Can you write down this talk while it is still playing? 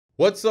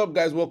What's up,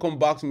 guys? Welcome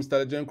back to Mr.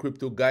 Legend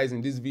Crypto. Guys,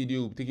 in this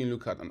video we'll be taking a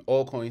look at an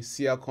altcoin,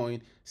 Siacoin.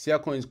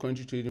 Siacoin is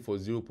currently trading for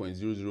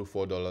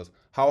 $0.004.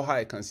 How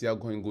high can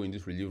Siacoin go in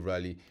this relief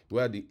rally?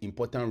 Where are the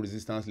important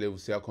resistance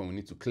levels Siacoin will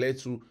need to clear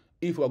through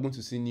if we're going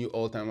to see new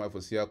all-time high for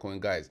Siacoin?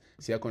 Guys,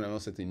 Siacoin has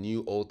not set a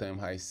new all-time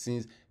high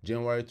since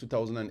January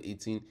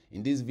 2018.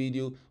 In this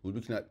video, we're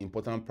looking at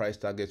important price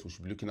targets we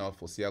should be looking out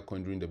for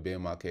Siacoin during the bear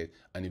market.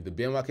 And if the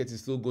bear market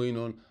is still going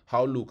on,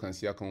 how low can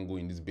Siacoin go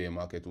in this bear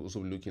market? We'll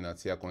also be looking at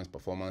Siacoin's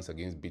performance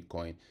against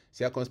Bitcoin,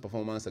 Siacoin's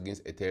performance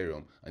against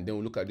Ethereum, and then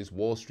we'll look at this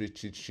Wall Street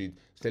cheat sheet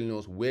telling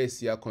us where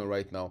is Siacoin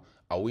right now.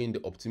 Are we in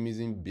the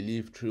optimism,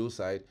 belief, thrill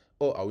side,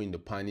 or are we in the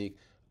panic,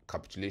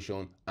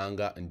 capitulation,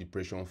 anger, and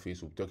depression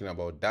phase? We'll be talking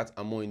about that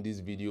and more in this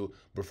video.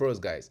 But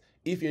first, guys,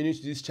 if you're new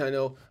to this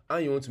channel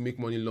and you want to make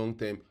money long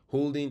term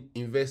holding,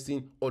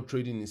 investing, or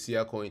trading in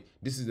Siacoin,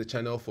 this is the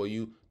channel for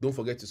you. Don't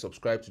forget to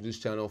subscribe to this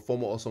channel for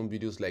more awesome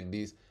videos like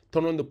this.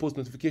 Turn on the post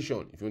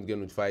notification if you want to get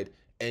notified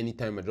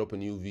anytime I drop a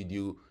new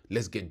video.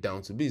 Let's get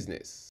down to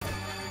business.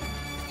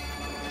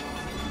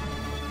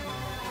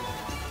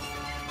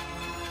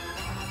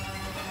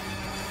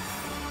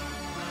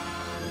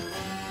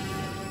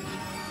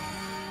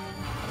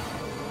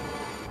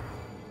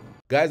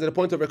 Guys, at the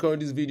point of recording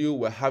this video,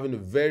 we're having a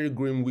very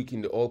grim week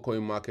in the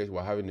altcoin market.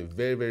 We're having a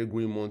very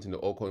grim month in the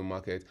altcoin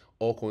market.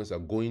 Altcoins are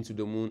going to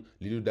the moon.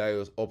 Little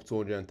Dio is up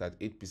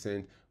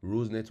 238%.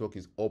 Rose Network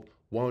is up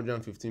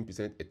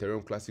 115%.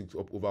 Ethereum Classic is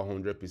up over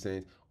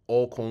 100%.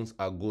 Altcoins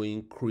are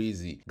going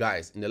crazy.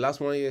 Guys, in the last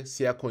 1 year,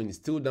 Siacoin is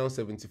still down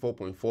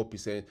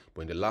 74.4%,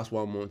 but in the last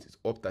 1 month, it's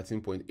up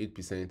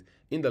 13.8%.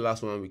 In the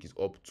last 1 week, it's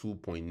up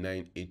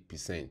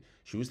 2.98%.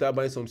 Should we start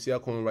buying some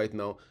Siacoin right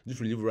now?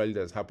 This relief rally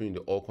that's happening in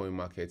the altcoin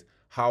market,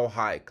 how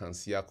high can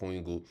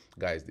Siacoin go?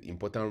 Guys, the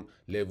important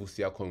level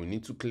Siacoin we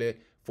need to clear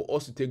for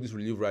us to take this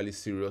relief rally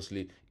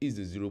seriously is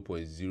the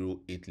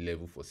 0.08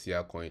 level for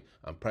Siacoin,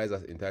 and price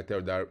has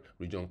entered that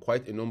region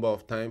quite a number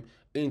of times.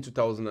 In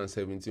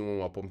 2017, when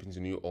we were pumping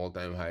to new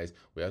all-time highs,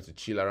 we had to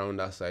chill around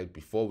that side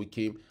before we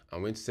came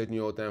and went to set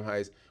new all-time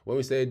highs. When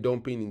we started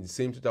dumping in the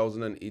same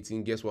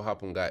 2018, guess what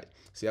happened, guys?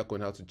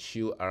 Siacoin had to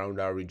chill around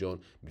that region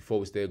before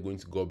we started going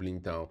to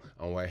Goblin Town,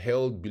 and we're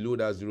held below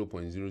that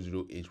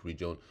 0.008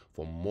 region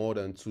for more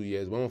than 2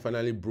 years. When we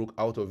finally broke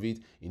out of it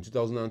in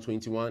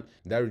 2021,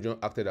 that region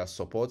acted as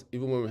support.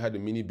 Even when we had the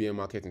mini bear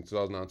market in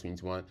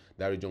 2021,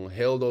 that region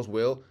held us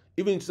well.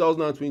 Even in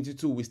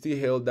 2022, we still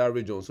held that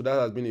region. So that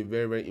has been a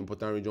very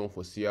important region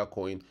for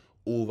Siacoin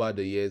over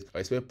the years. I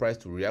expect price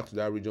to react to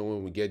that region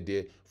when we get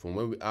there. From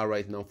where we are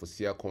right now for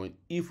Siacoin,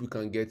 if we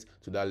can get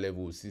to that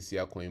level, we'll see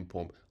Siacoin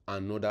pump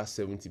another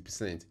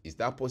 70%. Is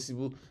that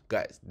possible?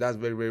 Guys, that's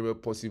very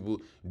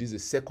possible. This is the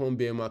second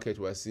bear market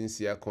we're seeing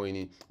Siacoin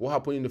in. What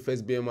happened in the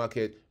first bear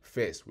market?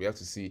 First, we have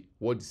to see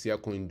what did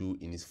Siacoin do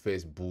in its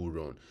first bull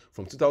run.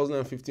 From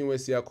 2015, when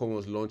Siacoin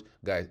was launched,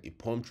 guys, it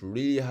pumped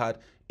really hard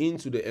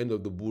into the end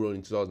of the bull run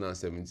in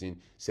 2017.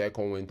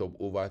 Siacoin went up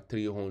over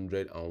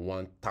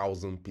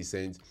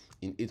 301,000%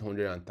 in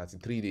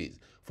 833 days.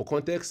 For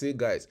context sake,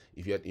 guys,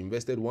 if you had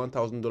invested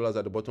 $1,000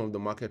 at the bottom of the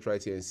market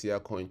right here in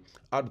Siacoin,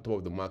 at the top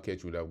of the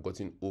market, you would have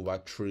gotten over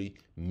 $3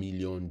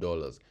 million.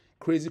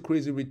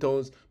 Crazy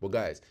returns. But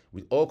guys,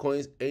 with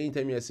altcoins,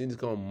 anytime you're seeing this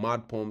kind of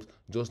mad pumps,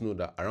 just know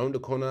that around the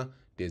corner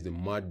there's the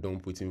mad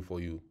dump waiting for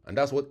you. And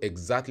that's what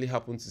exactly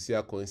happened to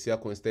Siacoin.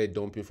 Siacoin started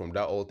dumping from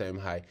that all-time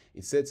high.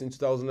 It sets in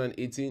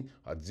 2018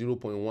 at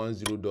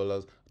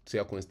 $0.10.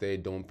 Siacoin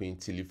started dumping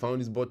till it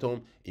found its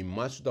bottom in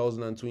March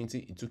 2020.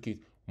 It took it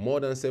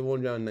more than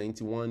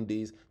 791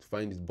 days to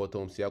find its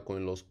bottom.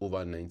 Siacoin lost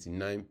over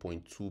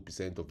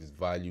 99.2% of its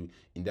value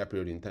in that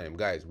period in time.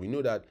 Guys, we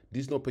know that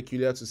this is not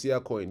peculiar to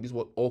Siacoin. This is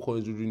what all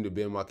coins do during the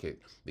bear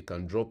market. They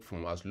can drop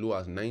from as low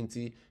as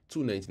 90 to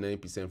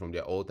 99% from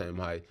their all-time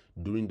high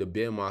during the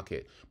bear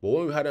market. But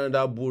when we had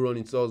another bull run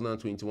in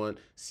 2021,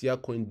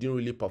 Siacoin didn't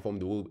really perform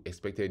the way we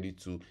expected it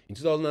to. In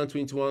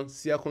 2021,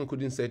 Siacoin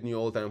couldn't set new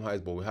all-time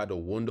highs, but we had a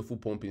wonderful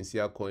pump in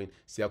Siacoin.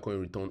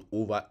 Siacoin returned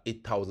over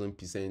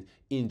 8,000%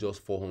 in just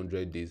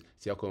 400 days.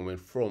 Siacoin went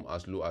from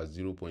as low as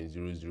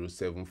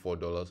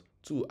 $0.0074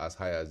 to as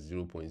high as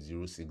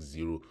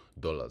 $0.060.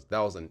 That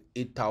was an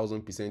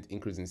 8,000%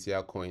 increase in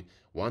Siacoin.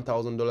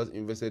 $1,000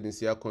 invested in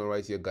Siacoin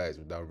right here, guys,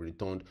 would have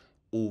returned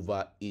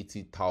over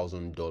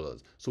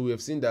 $80,000. So we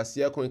have seen that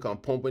Siacoin can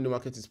pump when the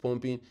market is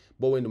pumping,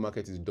 but when the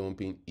market is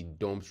dumping, it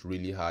dumps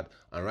really hard.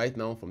 And right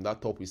now, from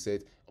that top we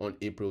set on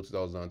April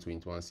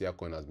 2021,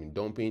 Siacoin has been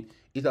dumping.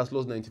 It has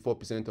lost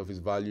 94% of its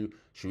value.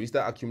 Should we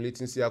start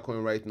accumulating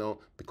Siacoin right now?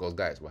 Because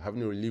guys, we're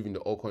having a relief in the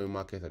altcoin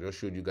market. I just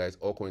showed you guys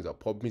altcoins are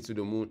pumping to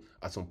the moon.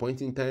 At some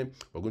point in time,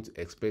 we're going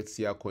to expect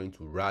Siacoin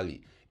to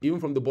rally. Even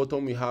from the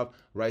bottom we have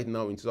right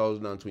now in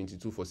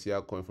 2022 for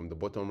Siacoin, from the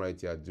bottom right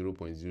here at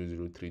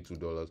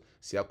 $0.0032,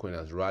 Siacoin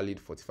has rallied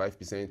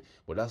 45%,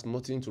 but that's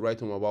nothing to write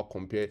home about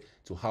compared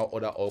to how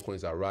other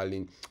altcoins are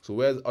rallying. So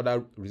where's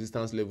other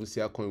resistance levels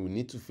Siacoin we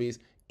need to face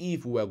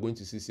if we are going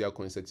to see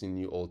Siacoin setting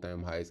new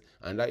all-time highs?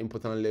 And that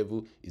important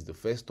level is the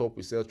first top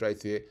we set right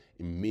here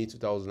in May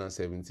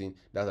 2017.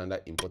 That's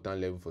another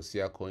important level for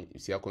Siacoin.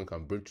 If Siacoin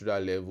can break through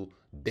that level,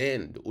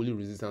 Then the only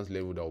resistance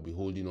level that will be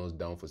holding us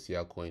down for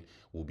Siacoin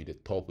will be the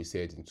top we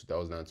set in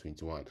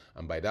 2021.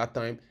 And by that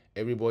time,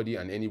 everybody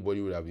and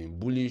anybody would have been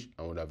bullish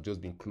and would have just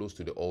been close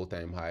to the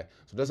all-time high.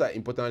 So those are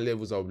important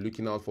levels I'll be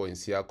looking out for in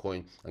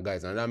Siacoin. And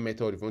guys, another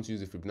method, if you want to use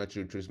the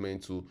Fibonacci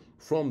retracement tool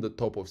from the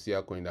top of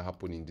Siacoin that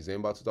happened in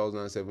December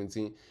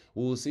 2017,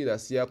 we will see that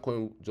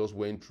Siacoin just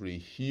went through a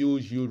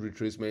huge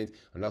retracement,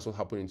 and that's what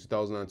happened in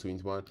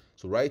 2021.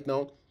 So right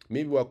now,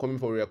 maybe we're coming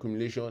for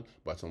reaccumulation,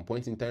 but at some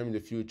point in time in the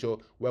future,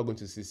 we're going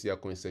to see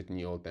Siacoin set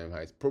new all-time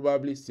highs.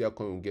 Probably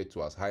Siacoin will get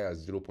to as high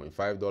as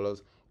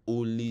 $0.5.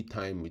 Only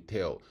time will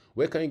tell.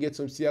 Where can you get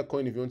some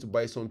Siacoin if you want to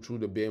buy some through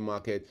the bear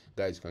market?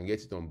 Guys, you can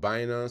get it on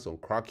Binance, on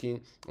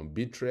Kraken, on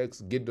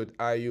Bittrex,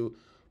 Gate.io.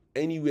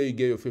 Anywhere you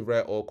get your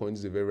favorite altcoin. This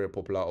is a very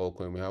popular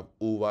altcoin. We have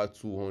over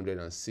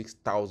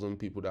 206,000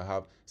 people that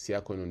have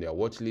Siacoin on their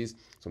watch list.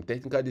 Some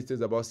technical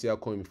details about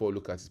Siacoin before we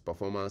look at its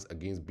performance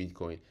against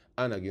Bitcoin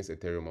and against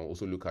Ethereum. I'll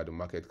also look at the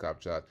market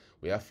cap chart.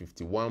 We have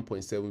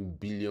 51.7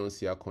 billion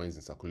Siacoins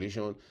in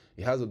circulation.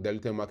 It has a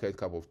diluted market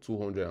cap of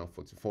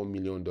 $244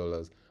 million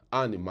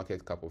and a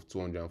market cap of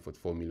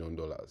 $244 million.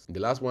 In the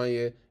last 1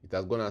 year, it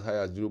has gone as high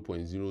as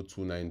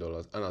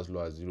 $0.029 and as low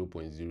as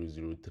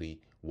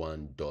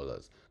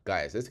 $0.0031.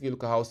 Guys, let's take a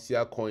look at how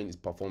Siacoin is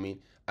performing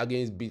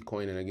against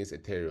Bitcoin and against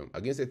Ethereum.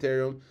 Against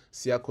Ethereum,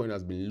 Siacoin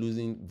has been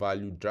losing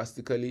value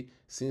drastically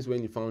since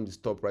when it found its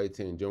top right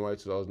here in January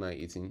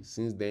 2018.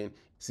 Since then,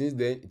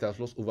 it has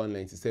lost over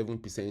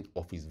 97%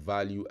 of its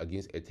value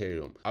against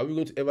Ethereum. Are we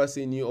going to ever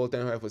see a new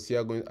all-time high for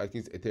Siacoin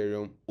against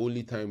Ethereum?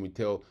 Only time will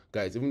tell.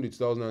 Guys, even the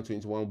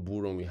 2021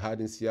 bull run we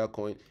had in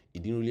Siacoin,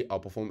 it didn't really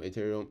outperform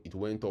Ethereum. It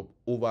went up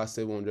over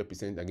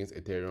 700% against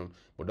Ethereum,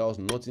 but that was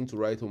nothing to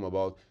write home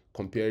about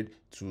compared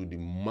to the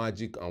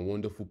magic and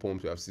wonderful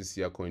pumps we have seen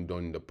Siacoin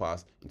done in the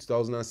past. In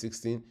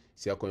 2016,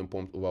 Siacoin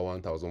pumped over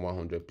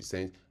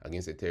 1,100%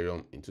 against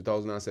Ethereum. In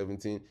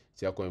 2017,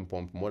 Siacoin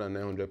pumped more than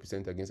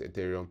 900% against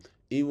Ethereum.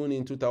 Even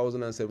in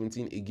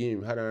 2017,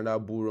 again, we had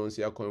another bull run.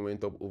 Siacoin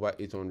went up over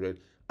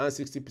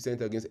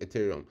 860% against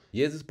Ethereum.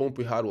 Yes, this pump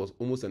we had was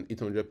almost an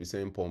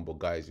 800% pump, but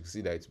guys, you can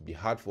see that it would be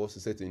hard for us to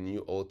set a new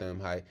all-time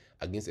high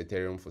against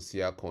Ethereum for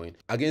Siacoin.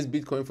 Against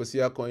Bitcoin for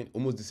Siacoin,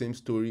 almost the same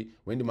story.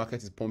 When the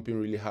market is pumping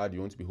really hard,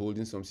 you want to be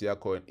holding some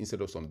Siacoin instead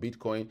of some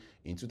Bitcoin.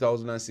 In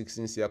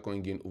 2016,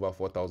 Siacoin gained over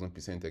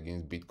 4,000%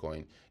 against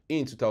Bitcoin.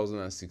 In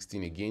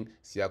 2016, again,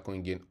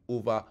 Siacoin gained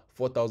over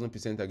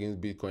 4,000%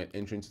 against Bitcoin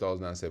entering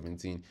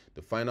 2017.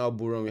 The final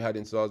bull run we had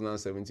in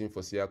 2017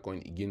 for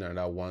Siacoin, it gained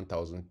another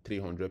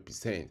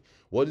 1,300%.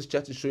 What this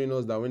chart is showing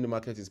us that when the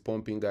market is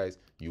pumping, guys,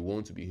 you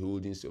want to be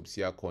holding some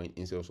Siacoin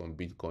instead of some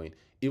Bitcoin.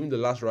 Even the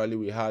last rally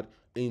we had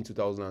in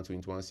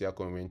 2021,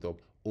 Siacoin went up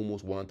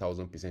almost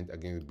 1,000%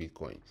 against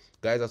Bitcoin.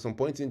 Guys, at some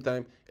point in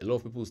time, a lot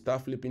of people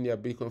start flipping their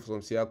Bitcoin for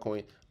some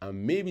Siacoin,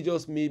 and maybe,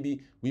 just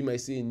maybe, we might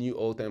see a new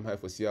all-time high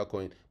for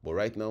Siacoin. But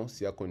right now,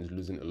 Siacoin is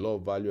losing a lot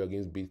of value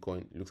against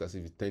Bitcoin. It looks as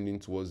if it's tending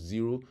towards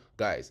zero.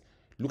 Guys,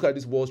 look at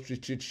this Wall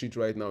Street cheat sheet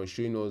right now. It's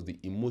showing us the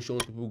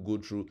emotions people go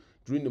through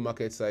during the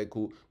market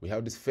cycle. We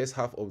have this first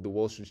half of the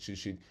Wall Street cheat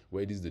sheet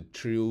where it is the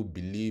thrill,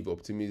 belief,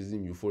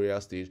 optimism,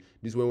 euphoria stage.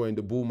 This is when we're in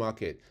the bull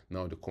market.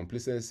 Now the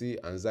complacency,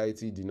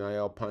 anxiety,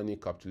 denial, panic,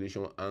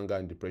 capitulation, anger,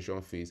 and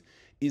depression phase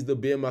is the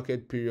bear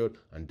market period,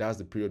 and that's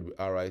the period we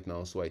are right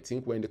now. So I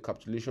think we're in the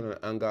capitulation and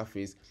anger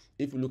phase.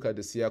 If you look at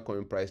the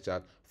Siacoin price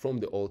chart from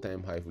the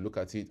all-time high, if you look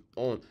at it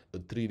on a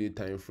 3-day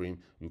time frame,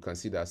 you can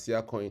see that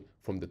Siacoin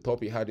from the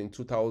top it had in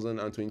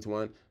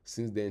 2021,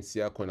 since then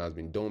Siacoin has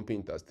been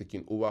dumping. It has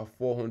taken over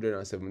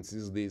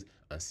 476 days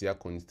and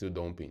Siacoin is still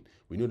dumping.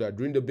 We know that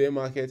during the bear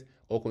market,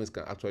 altcoins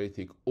can actually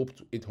take up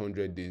to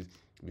 800 days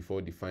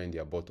before they find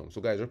their bottom. So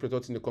guys, drop your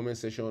thoughts in the comment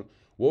section.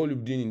 What will you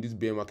be doing in this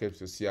bear market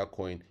for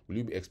Siacoin? Will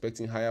you be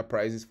expecting higher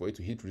prices for it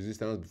to hit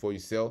resistance before you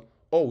sell,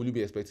 or will you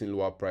be expecting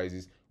lower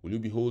prices? Will you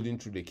be holding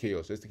through the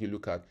chaos? Let's take a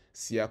look at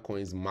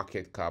Siacoin's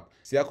market cap.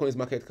 Siacoin's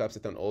market cap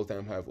set an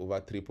all-time high of over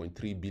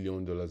 $3.3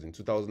 billion in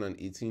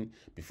 2018.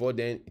 Before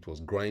then, it was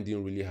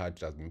grinding really hard.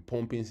 It has been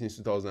pumping since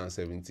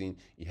 2017.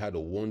 It had a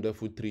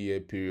wonderful 3-year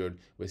period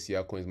where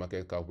Siacoin's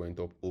market cap went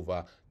up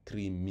over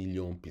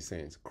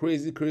 3,000,000%.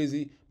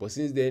 Crazy. But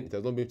since then, it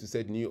has not been able to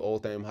set new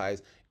all-time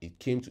highs. It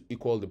came to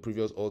equal the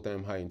previous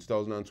all-time high in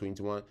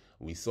 2021.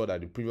 We saw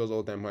that the previous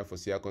all-time high for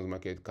Siacoin's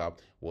market cap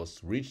was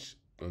reached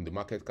on the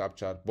market cap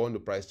chart, but on the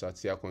price chart,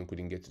 Siacoin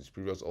couldn't get to its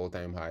previous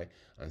all-time high.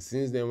 And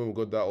since then, when we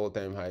got that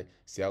all-time high,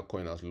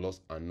 Siacoin has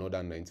lost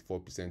another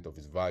 94% of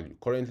its value.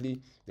 Currently,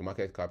 the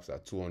market cap is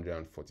at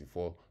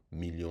 $244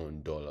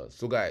 million.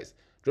 So guys,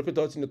 drop your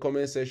thoughts in the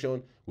comment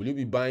section. Will you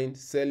be buying,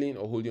 selling,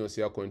 or holding on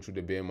Siacoin through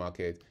the bear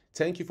market?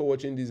 Thank you for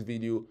watching this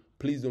video.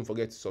 Please don't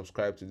forget to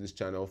subscribe to this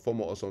channel for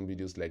more awesome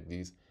videos like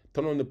this.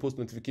 Turn on the post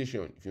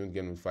notification if you want to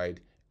get notified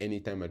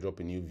anytime I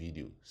drop a new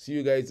video. See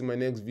you guys in my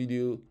next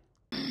video.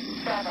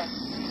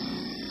 7